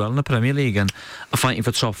extremely well in the Premier League and are fighting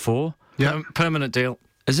for top 4. Yeah. Permanent deal.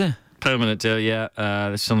 Is it? Permanent deal, yeah.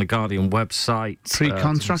 This is on the Guardian website.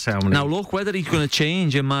 Pre-contract. Now, look, whether he's going to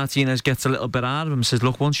change and Martinez gets a little bit out of him, says,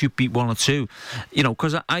 look, once you beat 1 or 2, you know,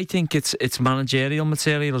 because I think it's managerial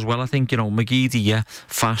material as well. I think, you know, McGeady, yeah,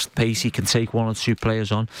 fast pace, he can take 1 or 2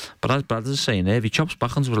 players on. But as Brad is saying there, if he chops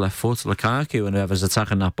back onto his left foot, Lukaku and whoever's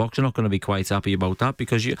attacking that box, you're not going to be quite happy about that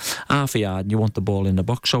because you half a yard and you want the ball in the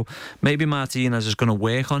box. So maybe Martinez is going to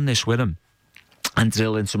work on this with him and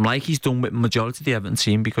drill in some, like he's done with majority of the Everton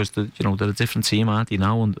team, because they're a different team, aren't they,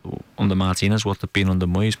 now under Martinez, what they've been under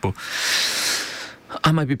Moyes. But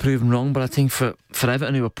I might be proven wrong, but I think for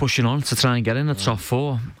Everton, who are pushing on to try and get in the top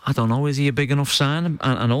 4, I don't know, is he a big enough sign?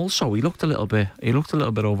 And also he looked a little bit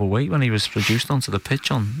overweight when he was produced onto the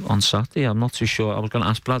pitch on Saturday. I'm not too sure. I was going to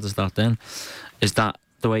ask Brad, is that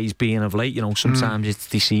the way he's been of late? You know, sometimes it's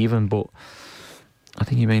deceiving, but I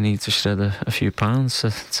think he may need to shred a few pounds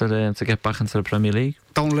to get back into the Premier League.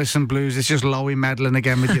 Don't listen, Blues. It's just Lowy meddling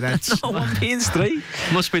again with your heads. No, I'm being straight.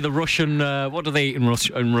 Must be the Russian. What do they eat in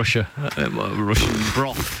Russia? Russian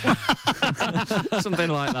broth, something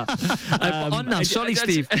like that. On that, sorry,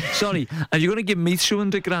 Steve. Sorry, are you going to give me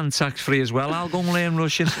 $200 tax free as well? I'll go and learn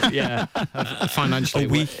Russian. Yeah,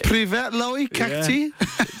 financially. Privet, Lowy, как ты?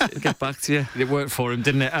 Get back to you. It worked for him,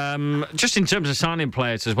 didn't it? Just in terms of signing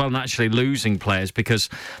players as well, and actually losing players, because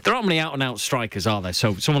there aren't many out-and-out strikers, are there?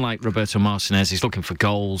 So someone like Roberto Martinez is looking for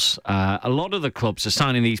goals. A lot of the clubs are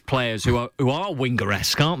signing these players who are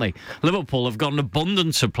winger-esque, aren't they? Liverpool have got an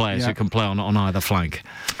abundance of players who can play on either flank.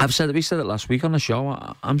 We said it last week on the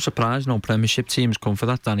show. I'm surprised no Premiership teams come for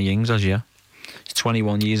that. Danny Ings as yeah. He's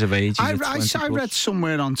 21 years of age. I read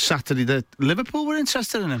somewhere on Saturday that Liverpool were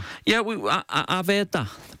interested in him. Yeah, I've heard that.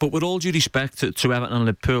 But with all due respect to Everton and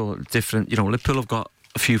Liverpool, different. You know, Liverpool have got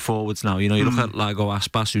a few forwards now. You know, you look at Lago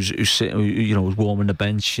Aspas, who's sitting, who's warming the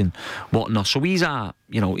bench and whatnot. So he's our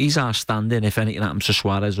stand-in if anything happens to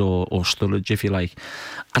Suarez or Sturridge, if you like.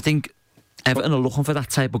 I think Everton are looking for that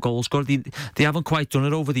type of goal scorer. They haven't quite done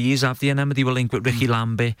it over the years, have they? And they were linked with Ricky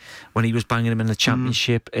Lambert when he was banging him in the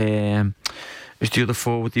Championship. Who's the other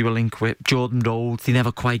forward they were linked with? Jordan Rhodes. They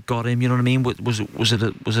never quite got him. You know what I mean? Was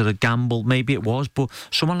it a gamble? Maybe it was. But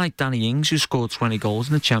someone like Danny Ings, who scored 20 goals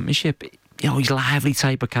in the Championship, you know, he's a lively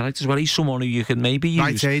type of character as well. He's someone who you can maybe use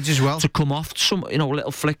right age as well to come off some, little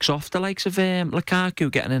flicks off the likes of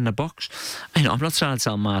Lukaku getting in the box. I'm not trying to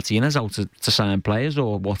tell Martinez how to sign players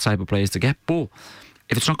or what type of players to get, but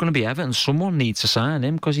if it's not going to be Everton, someone needs to sign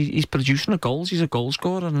him because he's producing the goals. He's a goal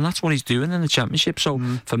scorer, and that's what he's doing in the Championship. So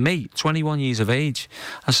for me, 21 years of age,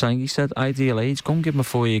 as Sangi said, ideal age. Go and give him a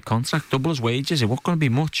 4-year contract, double his wages. It wasn't going to be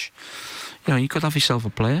much. you know, you could have yourself a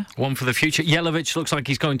player. One for the future. Jelavic looks like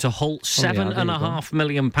he's going to Hull. £7.5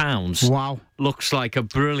 million. Wow. Looks like a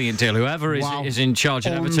brilliant deal. Whoever is in charge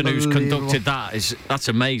at Everton who's conducted that's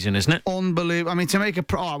amazing, isn't it? Unbelievable. I mean, to make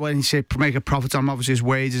when you say make a profit on him, obviously his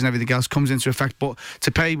wages and everything else comes into effect, but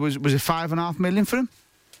to pay, was it $5.5 million for him?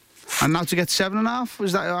 And now to get 7.5,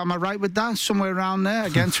 was that? Am I right with that? Somewhere around there.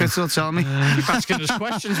 Again, Twitter will tell me. Keep asking us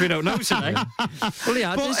questions we don't know today. Well,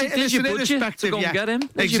 yeah, there's your budget to go and get him.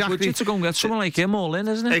 There's your budget to go and get someone like him all in,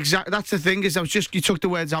 isn't it? Exactly. That's the thing. Is you took the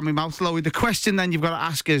words out of my mouth, Lowy. The question then you've got to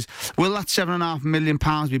ask is, will that £7.5 million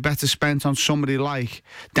be better spent on somebody like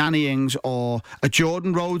Danny Ings or a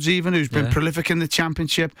Jordan Rhodes, even who's been prolific in the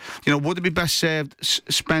Championship? You know, would it be best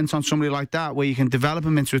spent on somebody like that, where you can develop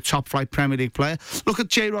him into a top-flight Premier League player? Look at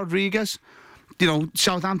Jay Rodriguez. You know,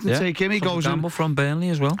 Southampton take him. He goes Gamble from Burnley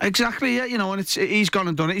as well. Exactly, yeah. You know, and he's gone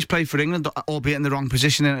and done it. He's played for England, albeit in the wrong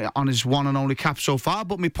position on his one and only cap so far.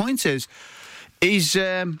 But my point is, he's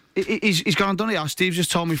gone and done it. Steve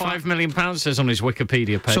just told me £5 million says on his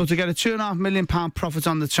Wikipedia page. So to get a £2.5 million profit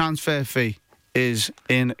on the transfer fee is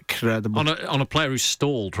incredible. On a player who's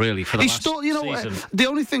stalled, really, for the last season. The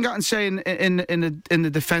only thing I can say in the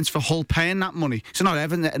defence for Hull paying that money, so not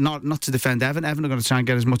Evan, not to defend Evan. Evan are going to try and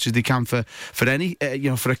get as much as they can for any,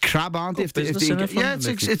 for a crab, aren't they? It's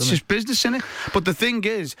just business, innit? But the thing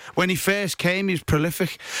is, when he first came, he was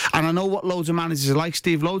prolific, and I know what loads of managers are like,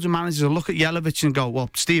 Steve. Loads of managers will look at Jelavic and go, well,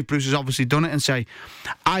 Steve Bruce has obviously done it, and say,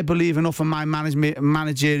 I believe enough in my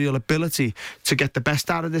managerial ability to get the best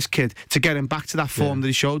out of this kid, to get him back to that form that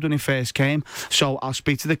he showed when he first came. So I'll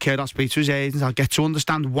speak to the kid, I'll speak to his agents, I'll get to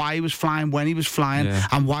understand why he was flying, when he was flying,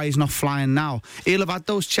 and why he's not flying now. He'll have had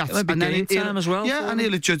those chats, and then time as well. Yeah, and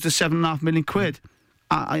he'll have judged the £7.5 million.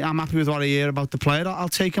 I'm happy with what I hear about the player. I'll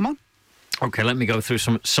take him on. Okay, let me go through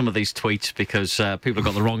some of these tweets, because people have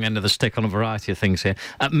got the wrong end of the stick on a variety of things here.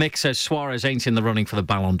 Mick says Suarez ain't in the running for the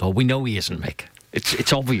Ballon d'Or. We know he isn't, Mick.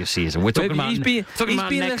 It's obvious he isn't. We're talking about next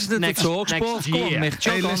Go on, Mick.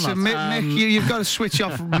 Hey, listen, Mick, you've got to switch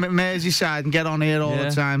off Merseyside and get on here all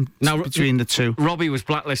the time. Now, between the two. Robbie was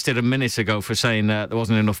blacklisted a minute ago for saying there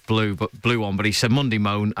wasn't enough blue on, but he said Monday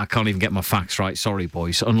moan, I can't even get my facts right. Sorry,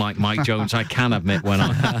 boys. Unlike Mike Jones, I can admit when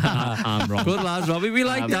I'm wrong. Good lads, Robbie. We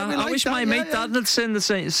like that. I wish my mate Dad had sent the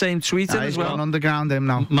same tweet in as well. He's gone underground him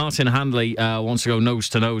now. Martin Handley wants to go nose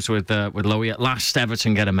to nose with Lowy. At last,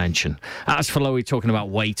 Everton get a mention. As for Lowy talking about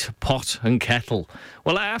weight, pot and kettle,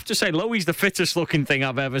 well, I have to say, Lowy's the fittest looking thing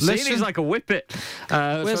I've ever seen. He's like a whippet.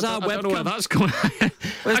 Where's our webcam? I don't know where that's going.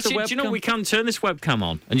 Actually, do you know we can turn this webcam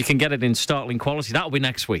on and you can get it in startling quality? That'll be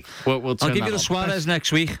next week. We'll I'll give you the Suarez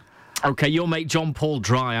next week. Okay, your mate John Paul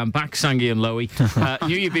Dry. I'm back, Sangy and Lowy.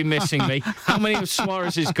 Knew you'd be missing me. How many of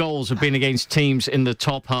Suarez's goals have been against teams in the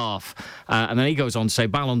top half? And then he goes on to say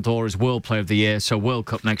Ballon d'Or is World Player of the Year, so World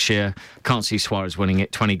Cup next year. Can't see Suarez winning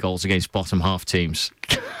it. 20 goals against bottom half teams.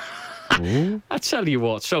 I tell you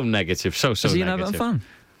what, so negative, so Is he negative. Is he having fun?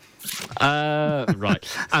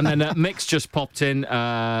 Right. And then Mick's just popped in.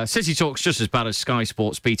 City Talk's just as bad as Sky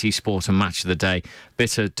Sports, BT Sport and Match of the Day.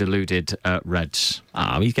 Bitter, deluded Reds.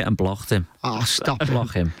 He's getting blocked him. Stop.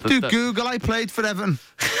 Block him. Do Google, I played for Everton.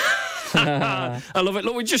 I love it.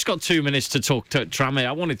 Look, we've just got 2 minutes to talk to Tranmere.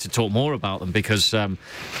 I wanted to talk more about them because, what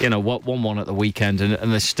 1-1 at the weekend,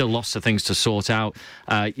 and there's still lots of things to sort out.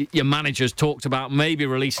 Your manager's talked about maybe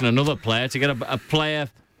releasing another player to get a player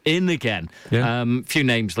in again. Few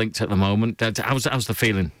names linked at the moment. How's the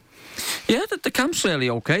feeling? Yeah, the camp's really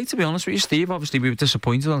okay, to be honest with you, Steve. Obviously, we were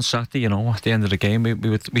disappointed on Saturday, at the end of the game.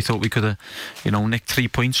 We thought we could have, nicked 3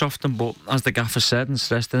 points off them, but as the gaffer said and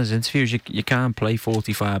stressed in his interviews, you can't play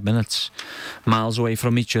 45 minutes miles away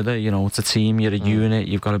from each other. It's a team, you're a unit,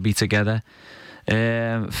 you've got to be together.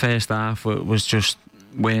 First half was just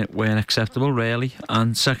weren't acceptable, really,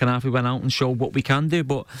 and second half we went out and showed what we can do.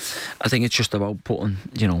 But I think it's just about putting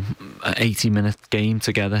an 80-minute game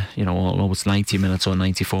together, although it's 90 minutes or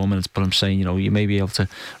 94 minutes, but I'm saying you may be able to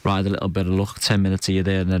ride a little bit of luck, 10 minutes here,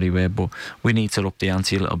 there and everywhere, but we need to up the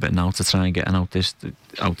ante a little bit now to try and get out this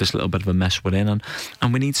little bit of a mess we're in,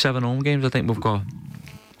 and we need 7 home games. I think we've got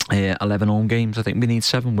 11 home games. I think we need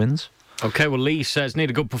 7 wins. Okay, well, Lee says,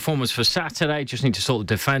 need a good performance for Saturday, just need to sort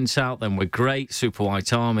the defence out, then we're great, Super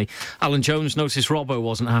White Army. Alan Jones noticed Robbo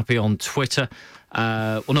wasn't happy on Twitter.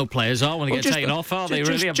 No players are when they get taken off, are they,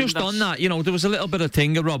 really? Just on that, there was a little bit of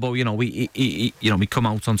thing at Robbo, we come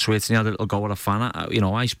out on Twitter and he had a little go at a fan.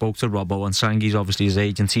 I spoke to Robbo, and Sangy's obviously his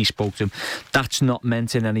agent, he spoke to him. That's not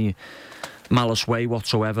meant in any malice way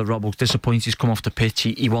whatsoever. Robbo's disappointed he's come off the pitch.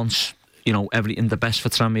 He wants everything the best for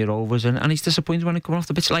Tranmere Rovers, and he's disappointed when he comes off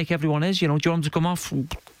the pitch, like everyone is. Do you want him to come off?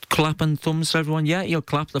 clapping thumbs to everyone. Yeah, he'll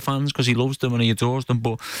clap the fans because he loves them and he adores them,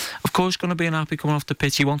 but of course he's going to be unhappy coming off the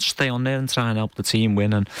pitch. He wants to stay on there and try and help the team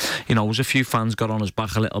win, and you know, there's a few fans got on his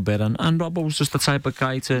back a little bit, and Robbo was just the type of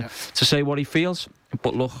guy to say what he feels.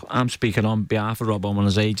 But look, I'm speaking on behalf of Robbo and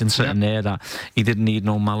his agent sitting there, that he didn't need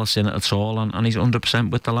no malice in it at all, and he's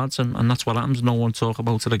 100% with the lads, and that's what happens. No one talk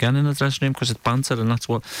about it again in the dressing room because it's banter, and that's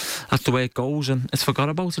the way it goes, and it's forgot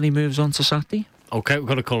about, and he moves on to Saturday. OK, we've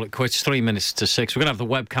got to call it quits. 3 minutes to 6. We're going to have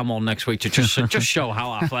the webcam on next week to just show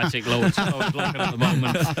how athletic Lowe's looking at the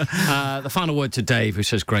moment. The final word to Dave, who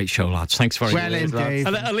says, great show, lads. Thanks very much. Well in, Dave.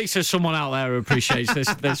 At least there's someone out there who appreciates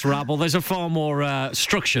this rabble. There's a far more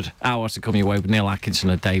structured hour to come your way with Neil Atkinson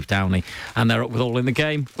and Dave Downey, and they're up with All in the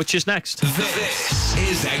Game, which is next. This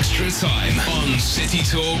is Extra Time on City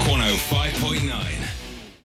Talk 105.9.